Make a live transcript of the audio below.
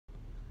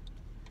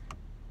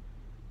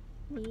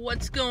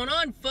What's going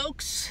on,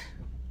 folks?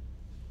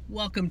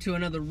 Welcome to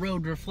another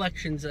Road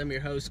Reflections. I'm your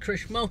host,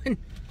 Krish Mohan.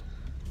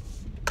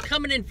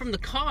 Coming in from the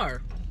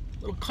car.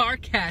 Little car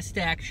cast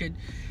action.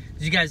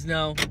 As you guys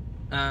know,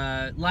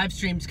 live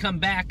streams come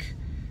back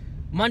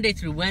Monday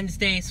through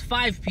Wednesdays,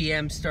 5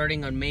 p.m.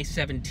 starting on May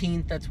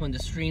 17th. That's when the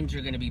streams are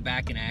going to be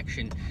back in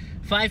action.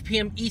 5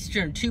 p.m.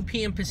 Eastern, 2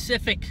 p.m.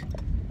 Pacific.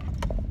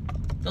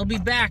 They'll be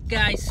back,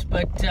 guys,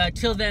 but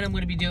till then I'm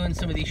going to be doing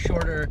some of these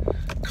shorter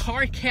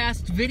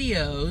CarCast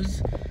videos.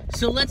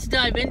 So let's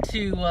dive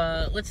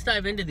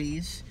into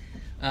these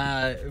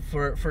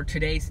for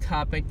today's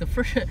topic. The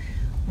first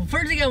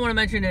thing I want to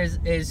mention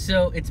is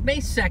so it's May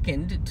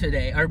 2nd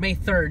today, or May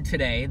 3rd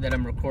today that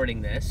I'm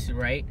recording this,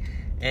 right?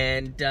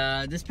 And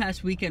this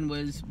past weekend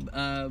was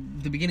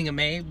the beginning of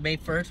May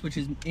 1st, which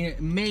is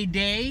May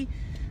Day.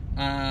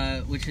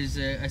 Which is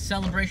a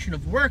celebration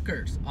of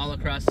workers all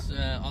across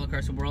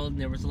the world, and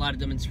there was a lot of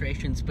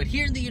demonstrations. But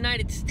here in the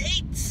United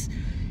States,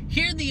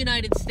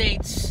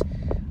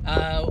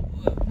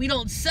 we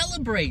don't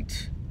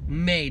celebrate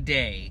May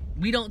Day.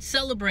 We don't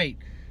celebrate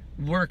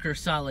worker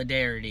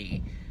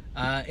solidarity.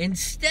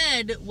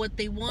 Instead, what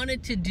they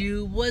wanted to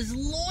do was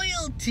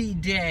Loyalty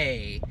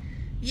Day.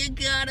 You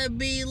gotta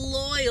be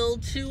loyal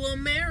to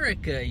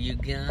America, you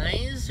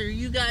guys. Are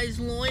you guys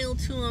loyal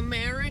to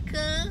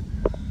America?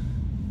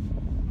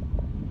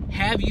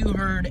 Have you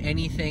heard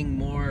anything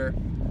more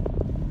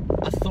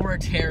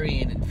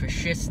authoritarian and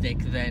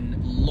fascistic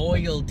than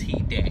Loyalty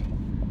Day?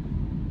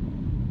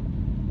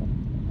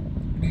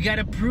 You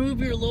gotta prove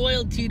your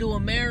loyalty to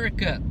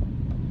America.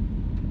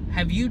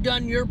 Have you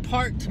done your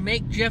part to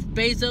make Jeff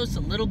Bezos a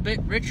little bit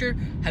richer?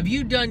 Have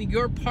you done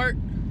your part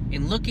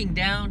in looking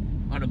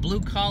down on a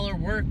blue-collar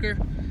worker?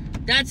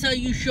 That's how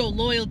you show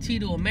loyalty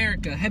to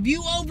America. Have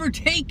you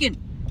overtaken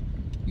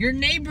your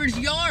neighbor's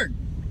yard,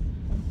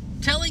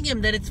 telling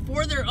him that it's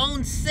for their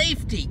own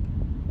safety,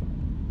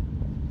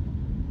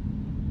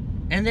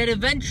 and that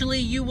eventually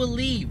you will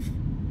leave?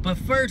 But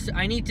first,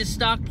 I need to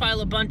stockpile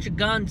a bunch of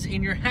guns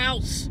in your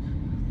house.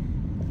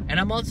 And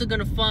I'm also going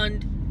to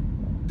fund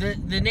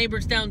the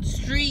neighbors down the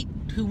street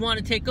who want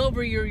to take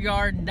over your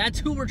yard, and that's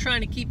who we're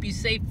trying to keep you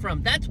safe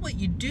from. That's what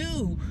you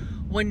do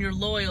when you're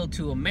loyal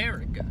to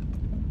America.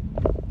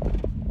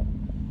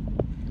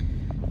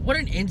 What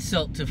an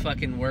insult to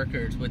fucking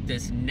workers with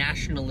this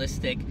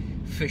nationalistic,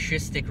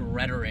 fascistic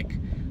rhetoric.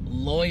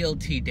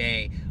 Loyalty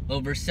Day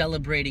over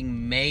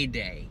celebrating May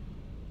Day,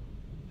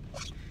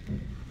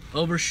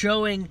 over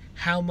showing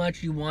how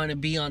much you want to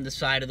be on the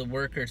side of the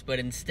workers, but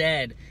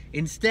instead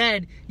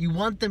you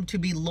want them to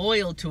be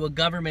loyal to a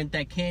government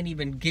that can't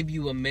even give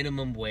you a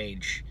minimum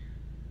wage,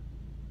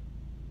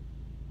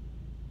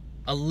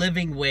 a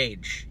living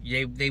wage.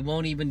 They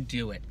won't even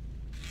do it.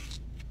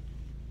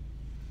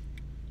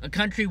 A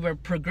country where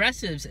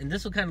progressives, and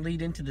this will kind of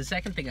lead into the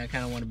second thing I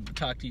kind of want to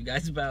talk to you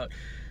guys about.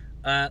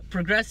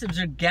 Progressives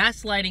are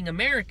gaslighting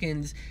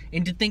Americans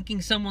into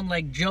thinking someone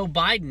like Joe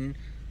Biden,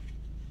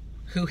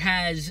 who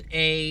has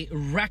a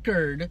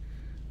record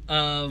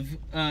of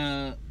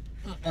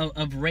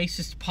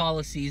racist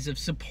policies, of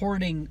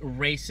supporting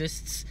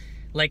racists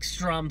like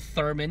Strom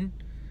Thurmond,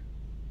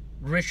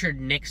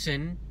 Richard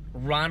Nixon,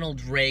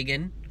 Ronald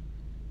Reagan,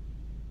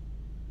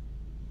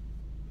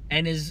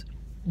 and is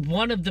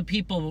one of the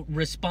people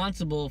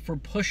responsible for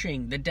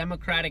pushing the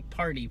Democratic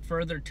Party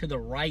further to the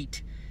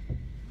right,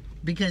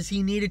 because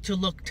he needed to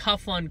look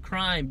tough on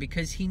crime,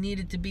 because he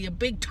needed to be a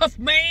big tough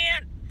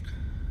man.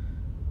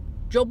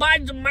 Joe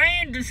Biden's a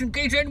man, just in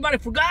case anybody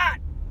forgot.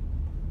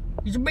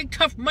 He's a big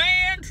tough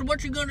man, so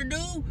what's he gonna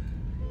do?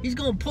 He's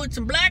gonna put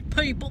some black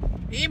people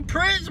in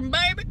prison,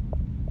 baby.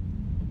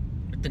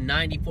 With the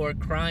 94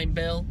 crime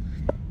bill,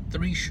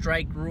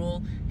 3-strike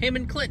rule, him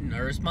and Clinton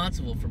are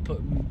responsible for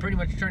pretty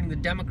much turning the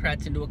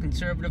Democrats into a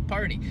conservative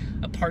party.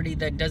 A party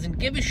that doesn't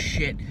give a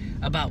shit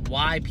about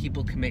why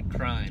people commit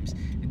crimes.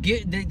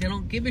 They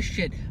don't give a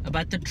shit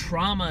about the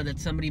trauma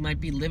that somebody might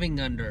be living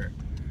under.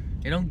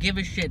 They don't give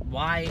a shit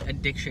why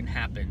addiction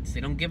happens. They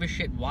don't give a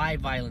shit why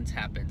violence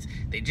happens.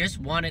 They just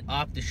want it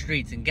off the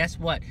streets. And guess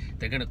what?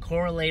 They're going to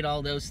correlate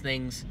all those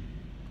things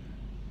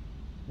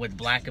with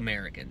black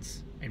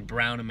Americans and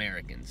brown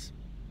Americans.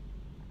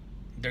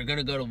 They're going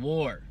to go to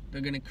war.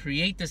 They're going to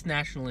create this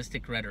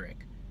nationalistic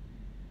rhetoric.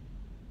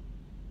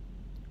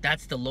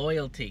 That's the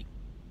loyalty.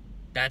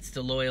 That's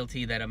the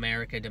loyalty that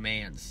America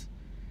demands.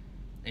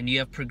 And you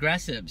have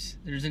progressives.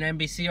 There's an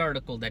NBC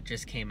article that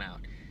just came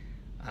out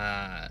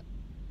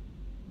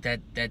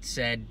that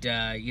said,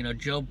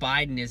 Joe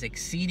Biden is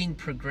exceeding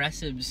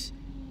progressives'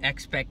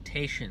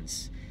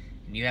 expectations.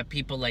 And you have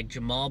people like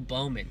Jamal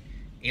Bowman,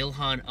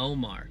 Ilhan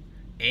Omar,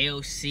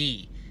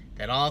 AOC,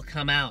 that all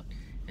come out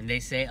and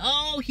they say,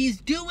 oh, he's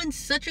doing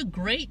such a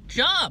great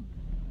job.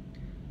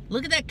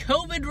 Look at that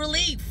COVID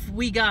relief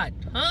we got,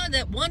 huh?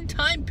 That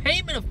one-time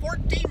payment of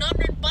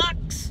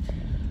 $1,400.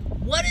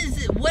 What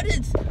is it? What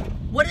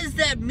does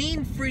that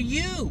mean for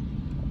you?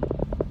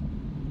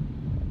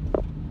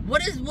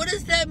 What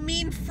does that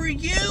mean for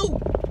you?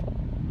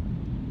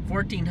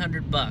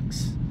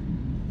 $1,400.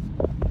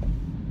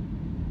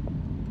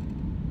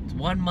 It's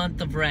 1 month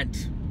of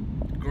rent.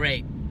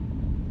 Great.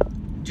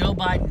 Joe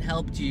Biden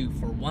helped you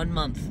for 1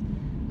 month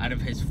out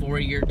of his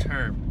 4-year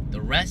term.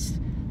 The rest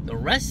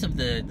of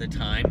the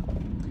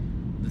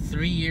time, the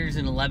 3 years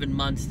and 11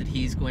 months that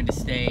he's going to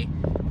stay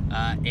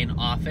in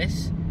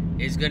office,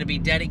 is going to be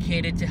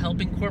dedicated to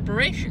helping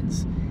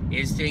corporations,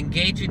 is to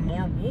engage in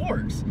more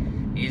wars,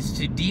 is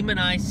to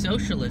demonize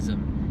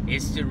socialism,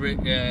 is to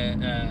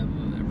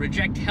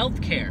reject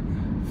health care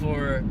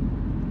for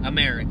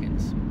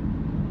Americans.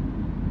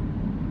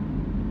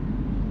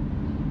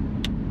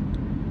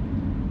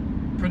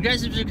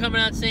 Progressives are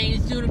coming out saying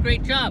he's doing a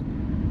great job.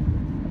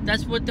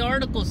 That's what the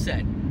article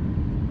said.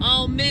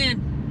 Oh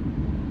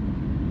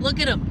man, look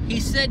at him. He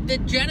said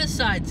that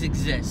genocides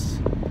exist.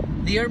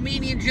 The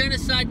Armenian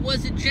genocide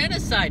was a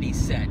genocide, he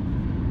said.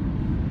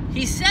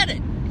 He said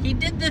it. He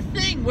did the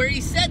thing where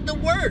he said the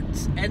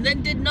words and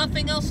then did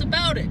nothing else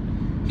about it.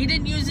 He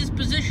didn't use his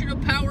position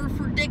of power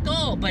for dick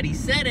all, but he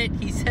said it.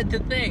 He said the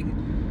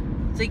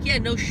thing. It's like, yeah,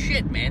 no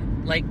shit,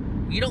 man. Like,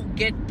 you don't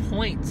get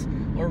points,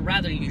 or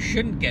rather, you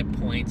shouldn't get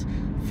points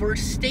for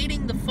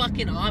stating the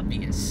fucking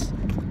obvious.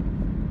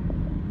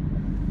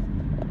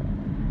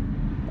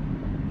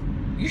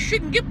 You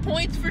shouldn't get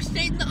points for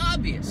stating the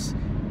obvious.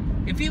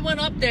 If he went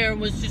up there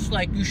and was just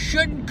like, you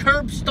shouldn't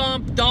curb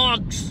stomp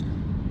dogs.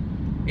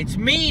 It's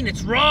mean,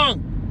 it's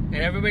wrong.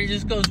 And everybody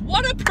just goes,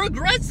 what a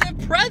progressive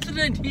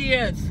president he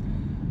is.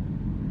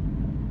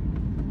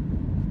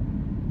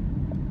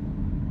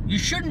 You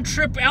shouldn't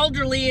trip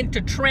elderly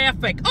into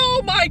traffic.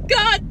 Oh my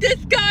God,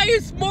 this guy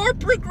is more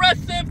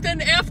progressive than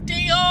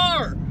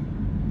FDR.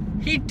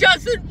 He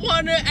doesn't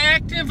want to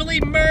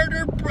actively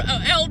murder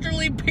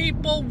elderly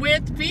people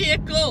with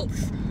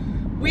vehicles.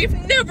 We've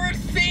never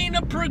seen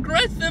a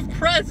progressive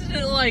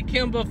president like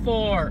him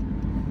before.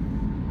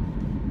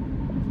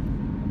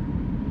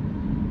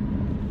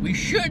 We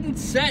shouldn't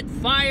set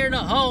fire to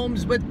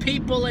homes with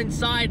people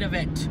inside of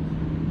it.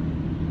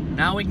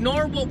 Now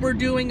ignore what we're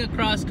doing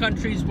across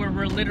countries where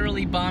we're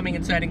literally bombing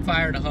and setting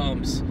fire to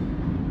homes.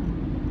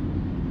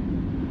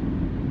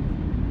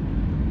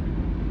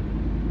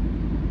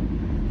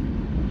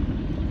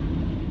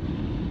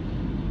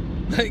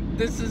 Like,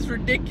 this is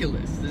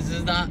ridiculous. This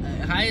is the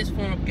highest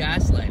form of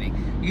gaslighting.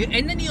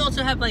 And then you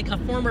also have, like, a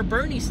former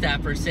Bernie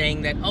staffer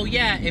saying that, oh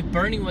yeah, if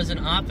Bernie was in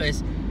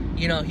office,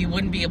 you know, he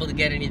wouldn't be able to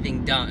get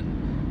anything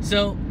done.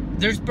 So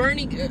there's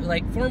Bernie,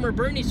 like, former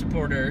Bernie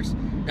supporters.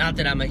 Not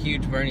that I'm a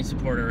huge Bernie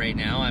supporter right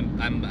now.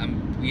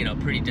 I'm you know,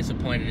 pretty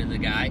disappointed in the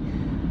guy.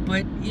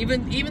 But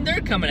even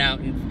they're coming out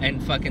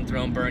and fucking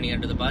throwing Bernie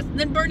under the bus. And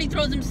then Bernie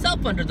throws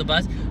himself under the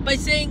bus by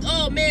saying,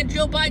 oh man,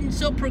 Joe Biden's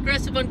so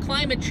progressive on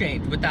climate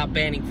change, without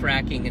banning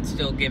fracking and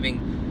still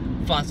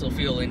giving fossil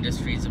fuel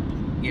industries,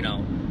 you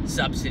know,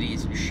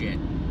 subsidies and shit.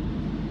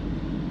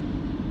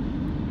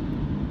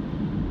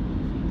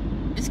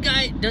 This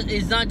guy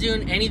is not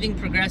doing anything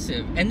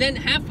progressive. And then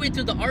halfway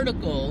through the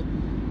article,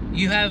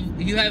 you have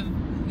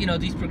you know,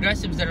 these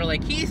progressives that are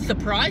like, he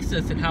surprised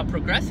us in how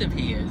progressive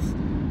he is.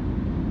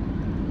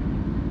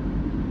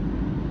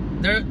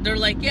 They're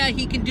like, yeah,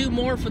 he can do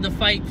more for the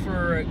fight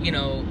for, you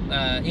know,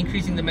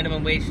 increasing the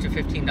minimum wage to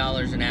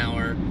 $15 an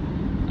hour,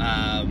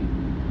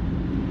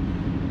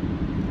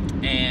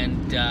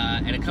 and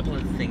a couple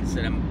of things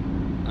that I'm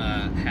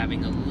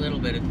having a little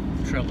bit of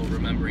trouble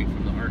remembering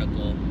from the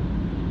article.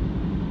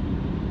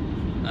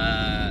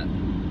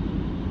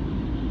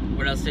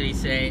 What else did he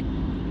say?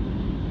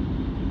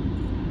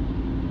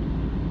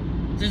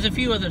 There's a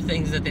few other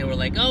things that they were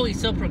like, oh, he's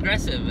so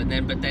progressive,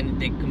 but then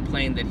they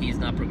complained that he's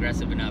not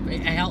progressive enough.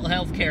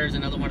 Healthcare is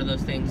another one of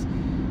those things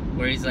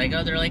where he's like,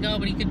 oh, they're like, oh,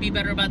 but he could be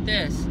better about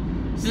this.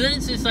 So then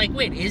it's just like,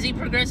 wait, is he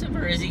progressive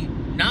or is he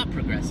not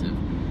progressive?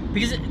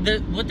 Because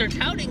what they're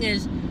touting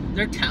is,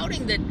 they're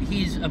touting that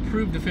he's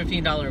approved a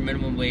 $15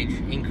 minimum wage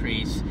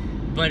increase,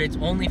 but it's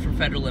only for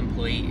federal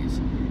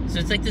employees. So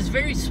it's like this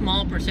very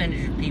small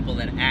percentage of people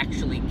that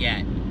actually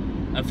get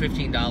a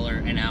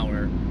 $15 an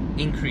hour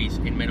increase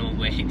in minimum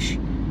wage.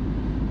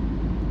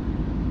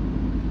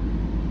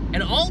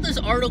 And all this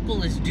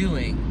article is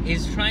doing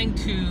is trying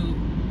to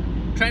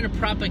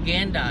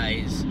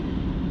propagandize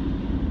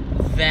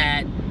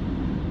that,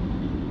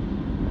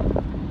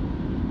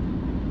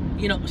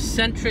 you know,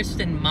 centrist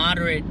and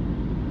moderate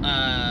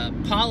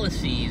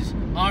policies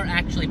are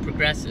actually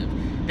progressive,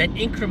 that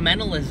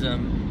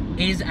incrementalism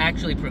is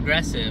actually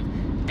progressive.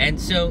 And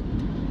so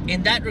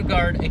in that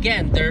regard,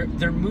 again,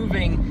 they're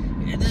moving.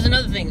 There's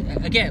another thing,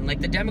 again,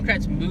 like the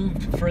Democrats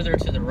moved further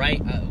to the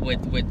right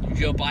with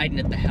Joe Biden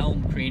at the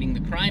helm creating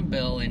the crime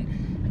bill,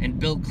 and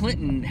Bill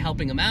Clinton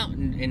helping him out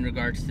in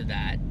regards to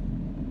that.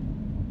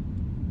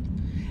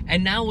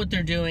 And now what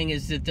they're doing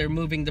is that they're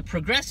moving the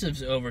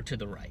progressives over to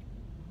the right.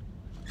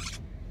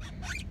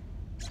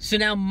 So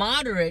now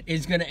moderate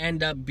is going to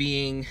end up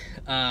being,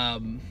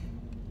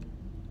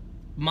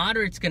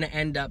 moderate's going to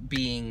end up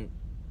being,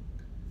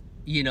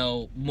 you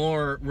know,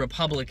 more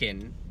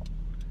Republican.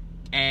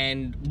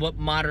 And what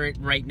moderate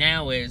right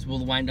now is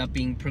will wind up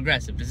being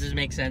progressive. Does this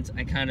make sense?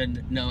 I kind of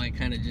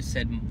just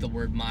said the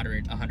word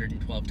moderate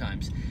 112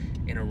 times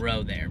in a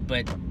row there.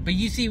 But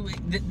you see,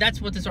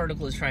 that's what this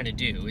article is trying to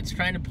do. It's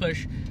trying to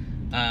push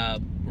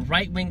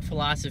right-wing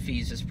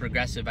philosophies as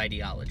progressive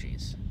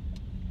ideologies.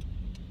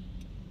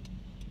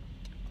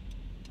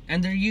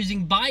 And they're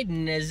using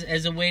Biden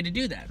as a way to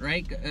do that,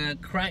 right?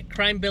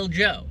 Crime Bill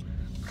Joe.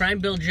 Crime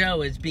Bill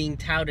Joe is being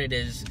touted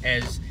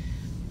as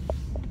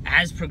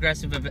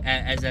progressive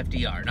as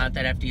FDR. Not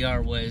that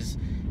FDR was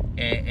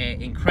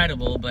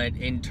incredible, but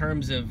in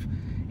terms of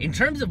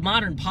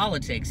modern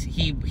politics,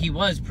 he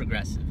was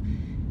progressive.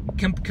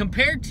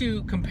 Compared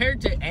to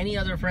any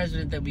other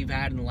president that we've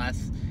had in the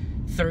last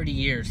 30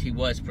 years, he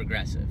was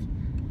progressive.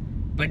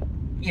 But,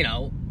 you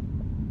know,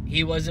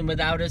 he wasn't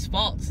without his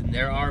faults, and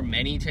there are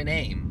many to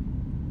name.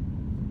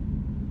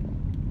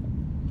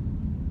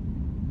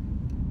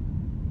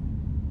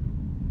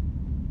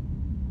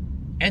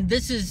 And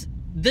this is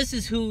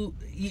who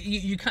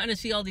you kind of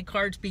see all the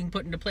cards being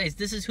put into place.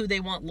 This is who they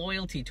want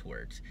loyalty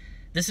towards.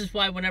 This is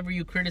why whenever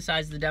you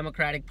criticize the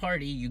Democratic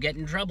Party, you get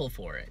in trouble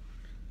for it.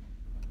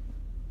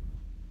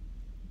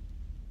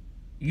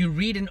 You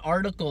read an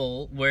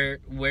article where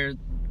the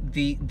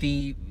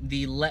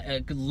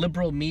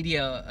liberal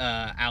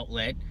media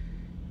outlet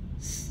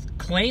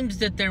claims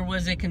that there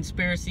was a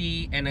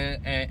conspiracy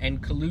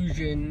and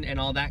collusion and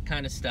all that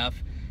kind of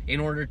stuff in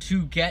order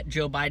to get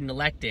Joe Biden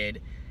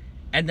elected.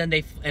 And then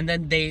they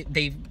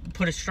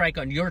put a strike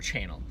on your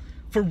channel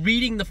for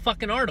reading the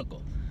fucking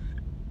article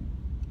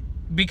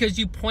because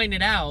you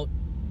pointed out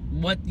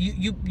what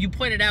you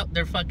pointed out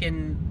their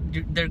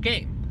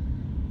game.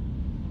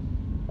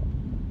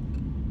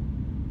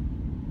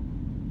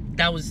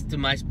 That was to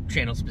my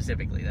channel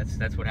specifically.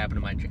 That's what happened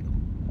to my channel.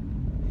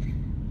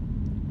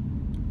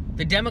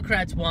 The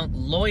Democrats want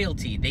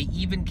loyalty. They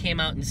even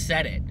came out and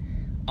said it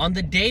on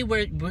the day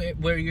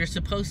where you're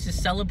supposed to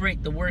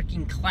celebrate the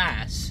working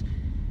class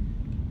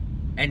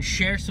and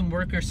share some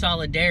worker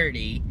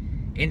solidarity.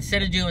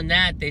 Instead of doing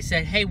that, they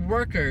said, hey,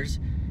 workers,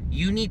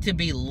 you need to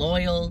be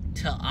loyal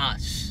to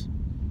us.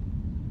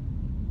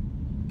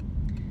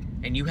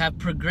 And you have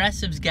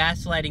progressives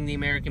gaslighting the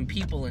American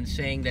people and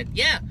saying that,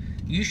 yeah,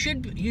 you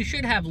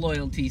should have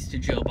loyalties to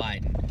Joe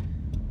Biden.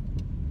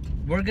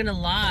 We're going to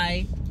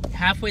lie.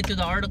 Halfway through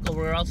the article,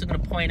 we're also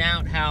going to point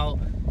out how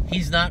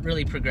he's not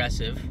really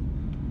progressive.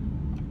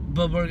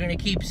 But we're going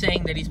to keep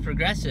saying that he's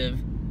progressive.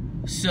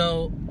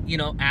 So, you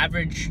know,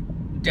 average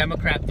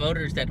Democrat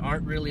voters that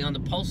aren't really on the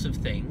pulse of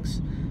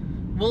things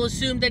will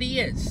assume that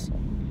he is.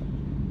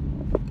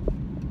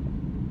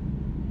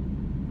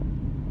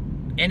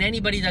 And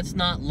anybody that's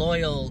not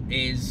loyal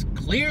is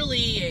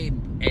clearly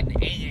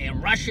a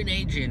Russian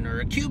agent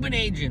or a Cuban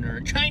agent or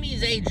a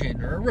Chinese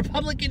agent or a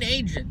Republican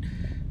agent.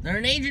 They're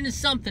an agent of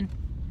something.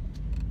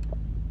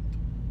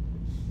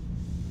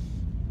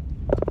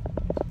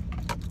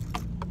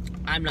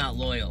 I'm not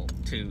loyal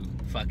to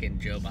fucking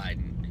Joe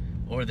Biden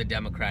or the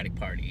Democratic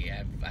Party.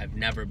 I've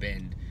never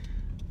been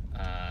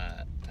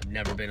a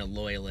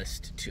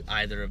loyalist to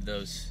either of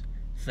those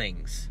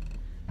things.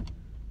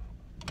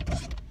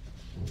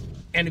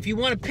 And if you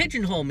want to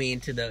pigeonhole me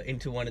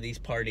into one of these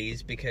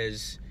parties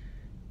because,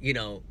 you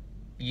know,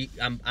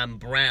 I'm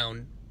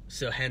brown,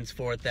 so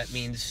henceforth that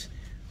means,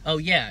 oh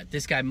yeah,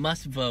 this guy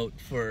must vote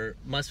for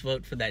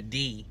that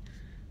D.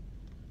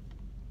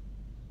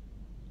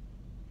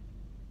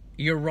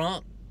 You're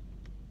wrong.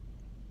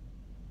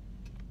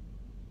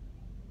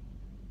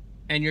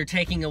 And you're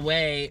taking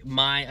away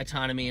my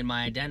autonomy and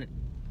my identity.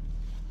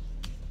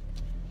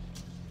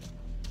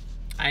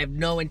 I have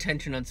no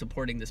intention on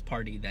supporting this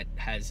party that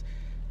has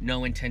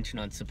no intention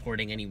on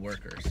supporting any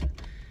workers.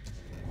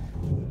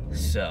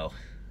 So,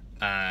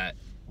 yeah,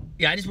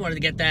 I just wanted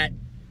to get that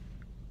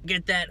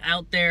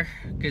out there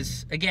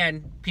because,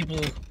 again, people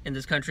in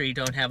this country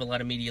don't have a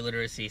lot of media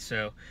literacy,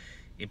 so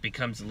it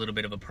becomes a little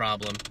bit of a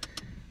problem.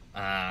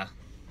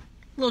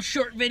 Little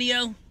short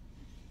video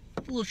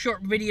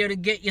to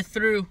get you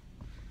through.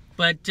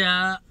 But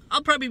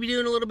I'll probably be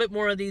doing a little bit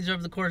more of these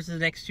over the course of the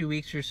next 2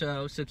 weeks or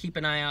so keep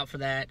an eye out for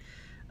that.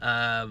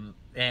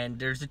 And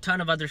there's a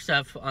ton of other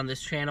stuff on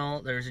this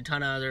channel. There's a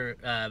ton of other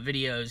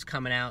videos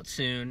coming out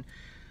soon.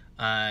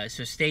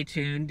 So stay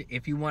tuned.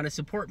 If you want to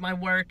support my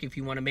work, if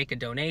you want to make a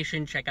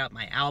donation, check out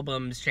my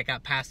albums, check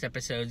out past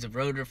episodes of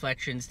Road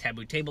Reflections,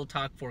 Taboo Table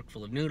Talk,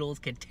 Forkful of Noodles,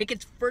 get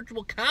tickets for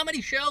virtual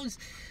comedy shows.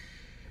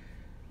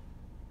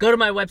 Go to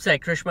my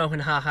website,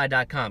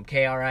 krishmohanhaha.com,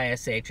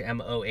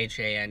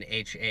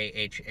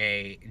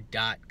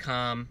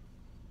 KRISHMOHANHAHA.com.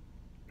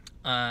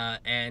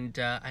 And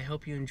I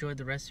hope you enjoyed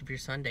the rest of your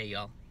Sunday,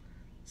 y'all.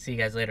 See you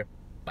guys later.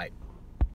 Bye.